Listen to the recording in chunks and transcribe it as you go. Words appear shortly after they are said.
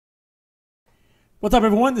What's up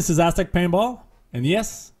everyone, this is Aztec Paintball, and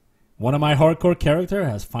yes, one of my hardcore character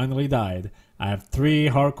has finally died. I have 3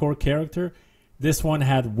 hardcore character. This one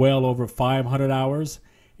had well over 500 hours.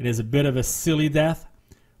 It is a bit of a silly death.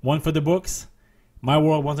 One for the books. My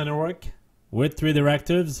world wasn't work with 3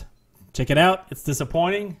 directives. Check it out, it's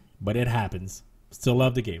disappointing, but it happens. Still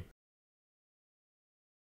love the game.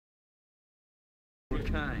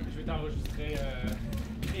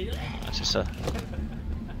 Ah, c'est ça.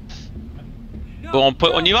 Bon,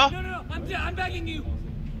 on y va?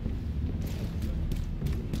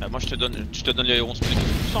 Moi je te donne les 11 plus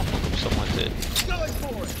 12%, comme ça moi t'es...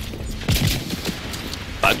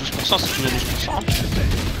 Bah 12% c'est toujours 12%.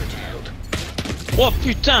 Oh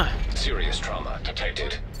putain!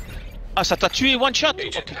 Ah ça t'a tué one shot?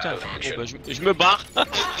 Oh putain, bon, bah, je me barre.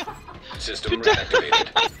 Putain.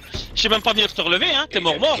 Je sais même pas venir te relever hein, t'es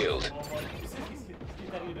mort.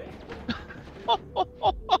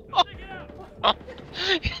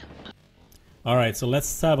 Alright, so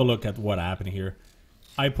let's have a look at what happened here.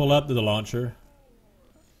 I pull up to the launcher,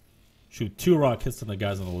 shoot 2 rockets on the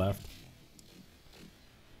guys on the left.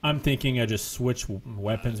 I'm thinking I just switch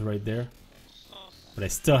weapons right there, but I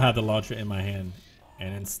still have the launcher in my hand,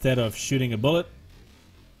 and instead of shooting a bullet,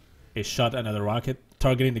 it shot another rocket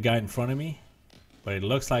targeting the guy in front of me, but it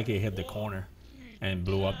looks like it hit the corner and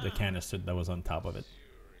blew up the canister that was on top of it.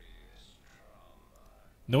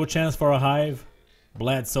 No chance for a hive,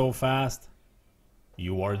 bled so fast,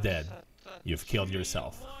 you are dead. You've killed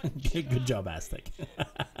yourself. Good job, Aztec.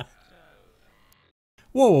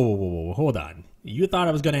 Whoa, hold on. You thought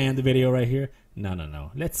I was gonna end the video right here?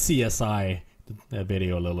 No. Let's CSI the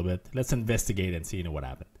video a little bit. Let's investigate and see what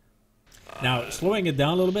happened. Now, slowing it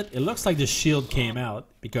down a little bit, it looks like the shield came out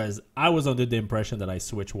because I was under the impression that I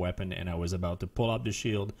switched weapon and I was about to pull up the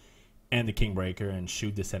shield and the Kingbreaker and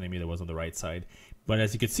shoot this enemy that was on the right side. But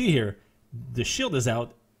as you can see here, the shield is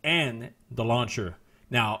out and the launcher.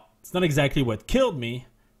 Now, it's not exactly what killed me,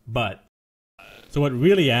 but... So what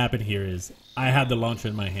really happened here is, I had the launcher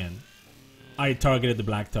in my hand. I targeted the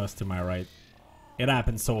Black Tusk to my right. It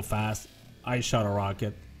happened so fast, I shot a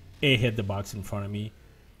rocket. It hit the box in front of me.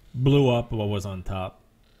 Blew up what was on top.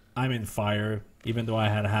 I'm in fire. Even though I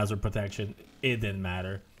had hazard protection, it didn't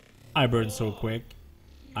matter. I burned so quick.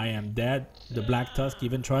 I am dead. The Black Tusk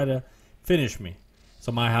even tried to finish me.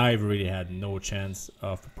 So my hive really had no chance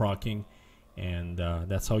of proccing. And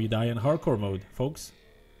that's how you die in hardcore mode, folks.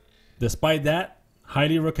 Despite that,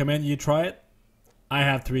 highly recommend you try it. I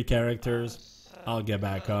have 3 characters. I'll get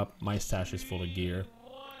back up. My stash is full of gear.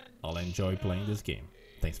 I'll enjoy playing this game.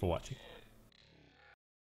 Thanks for watching.